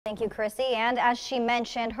Thank you, Chrissy. And as she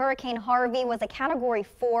mentioned, Hurricane Harvey was a Category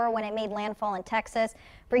 4 when it made landfall in Texas,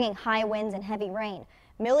 bringing high winds and heavy rain.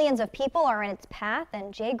 Millions of people are in its path,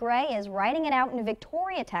 and Jay Gray is riding it out in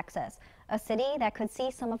Victoria, Texas, a city that could see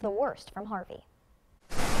some of the worst from Harvey.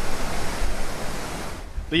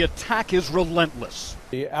 The attack is relentless.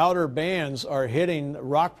 The outer bands are hitting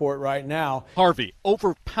Rockport right now. Harvey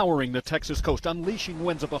overpowering the Texas coast, unleashing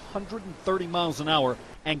winds of 130 miles an hour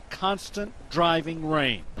and constant driving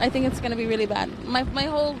rain. I think it's going to be really bad. My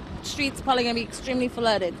whole street's probably going to be extremely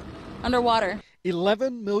flooded, underwater.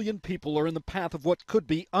 11 million people are in the path of what could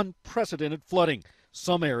be unprecedented flooding.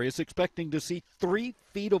 Some areas expecting to see 3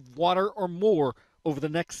 feet of water or more over the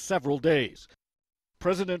next several days.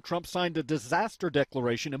 President Trump signed a disaster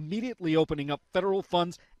declaration immediately opening up federal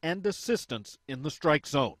funds and assistance in the strike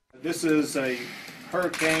zone. This is a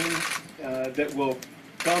hurricane that will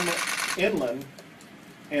come inland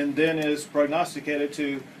and then is prognosticated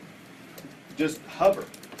to just hover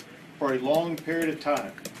for a long period of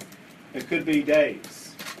time. It could be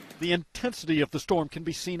days. The intensity of the storm can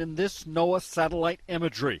be seen in this NOAA satellite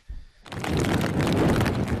imagery.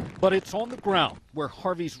 But it's on the ground where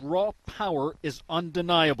Harvey's raw power is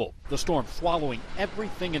undeniable. The storm swallowing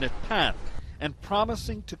everything in its path and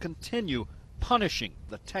promising to continue punishing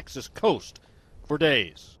the Texas coast for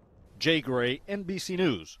days. Jay Gray, NBC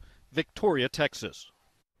News, Victoria, Texas.